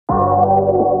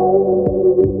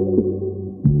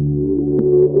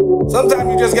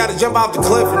Sometimes you just gotta jump off the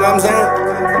cliff, you know what I'm saying?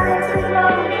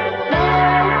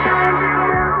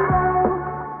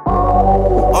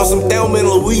 On some Thelma and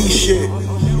Louise shit.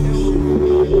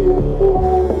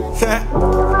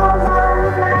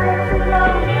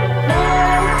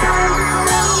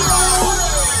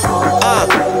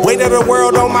 Weight of the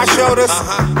world on my shoulders.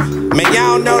 Man,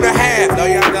 y'all don't know the half. No,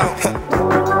 y'all don't.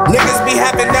 Niggas be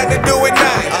having nothing to do with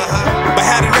nothing. But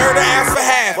had a nerve to ask for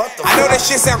half. I know that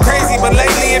shit sound crazy, but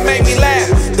lately it made me laugh.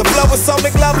 The flow is so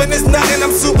McLovin', it's nothing,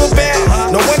 I'm super bad.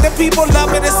 No wonder people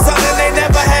love it, it's something they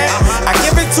never had. I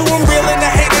give it to them real and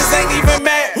the haters ain't even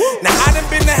mad. Now I done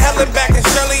been to hell and back and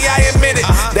surely I admit it.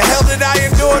 The hell that I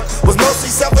endured was mostly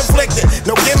self-inflicted.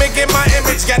 No gimmick in my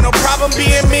image, got no problem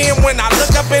being me. And when I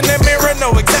look up in the mirror,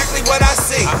 know exactly what I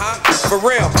see. For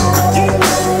real.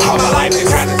 All my life they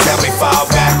tried to tell me fall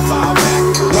back.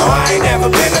 No, I ain't never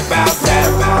been about that.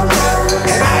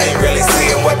 And I ain't really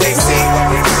seeing what they see.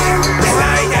 And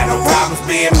I ain't got no problems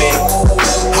being me.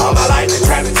 All my life they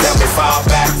tried to tell me fall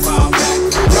back.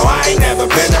 No, I ain't never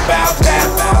been about that.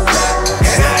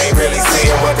 And I ain't really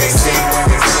seeing what they see.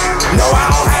 No,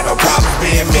 I don't have no problems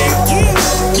being me.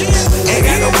 Ain't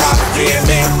got no problems being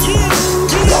me.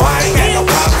 No, I ain't got no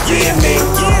problems being me.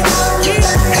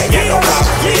 Ain't got no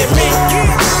problems being me.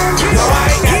 No, I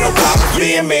ain't got no problems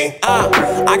being me.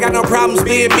 I got no problems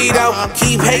being me though.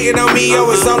 Keep hating on me, yo,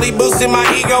 it's only boosting my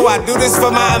ego. I do this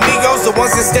for my amigos, the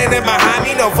ones that standing behind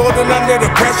me. No folding under the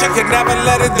pressure, could never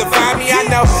let it define me. I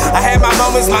know I had my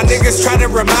moments, my niggas try to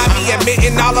remind me,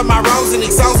 admitting all of my wrongs and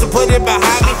these songs to put it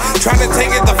behind me. Trying to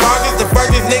take it the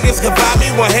furthest niggas can find me.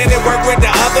 One hand and work with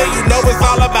the other, you know it's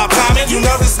all about timing. You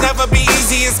know this never be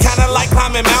easy, it's kinda like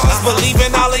climbing mountains.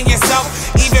 Believing all in yourself,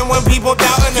 even when people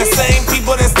doubting. The same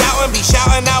people that's doubting be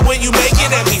shouting out when you make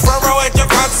it. And be front row at your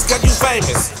concerts cause you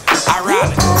famous.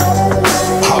 Ironic.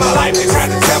 All my life they tried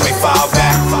to tell me fall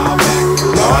back.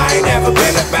 No, I ain't never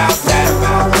been about that.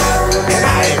 And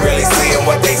I ain't really seeing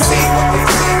what they see.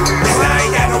 And I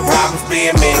ain't got no problems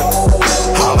being me.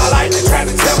 All my life they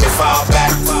tried to tell me fall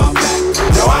back.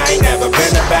 No, I ain't never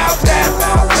been about that.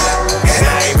 And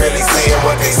I ain't really seeing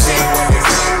what they see.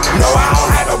 No, I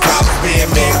don't have no problems being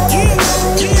me.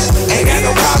 Ain't got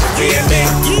no problems being me.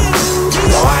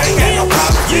 No, I ain't got no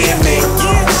problems being me.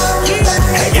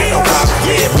 Ain't got no problems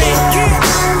being me.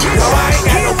 No, I ain't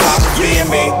got no problems being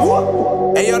me.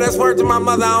 Hey yo, that's word to my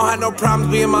mother, I don't have no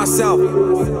problems being myself.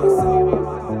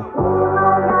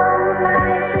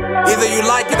 Either you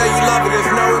like it or you love it,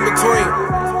 there's no in between.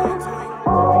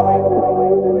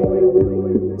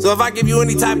 So if I give you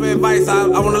any type of advice, I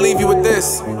want to leave you with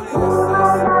this.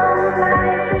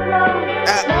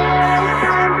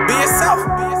 Be yourself.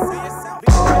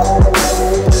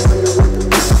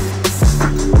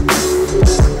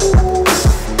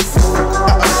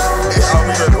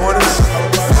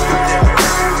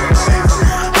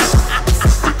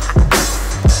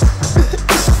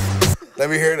 Let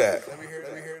me hear that.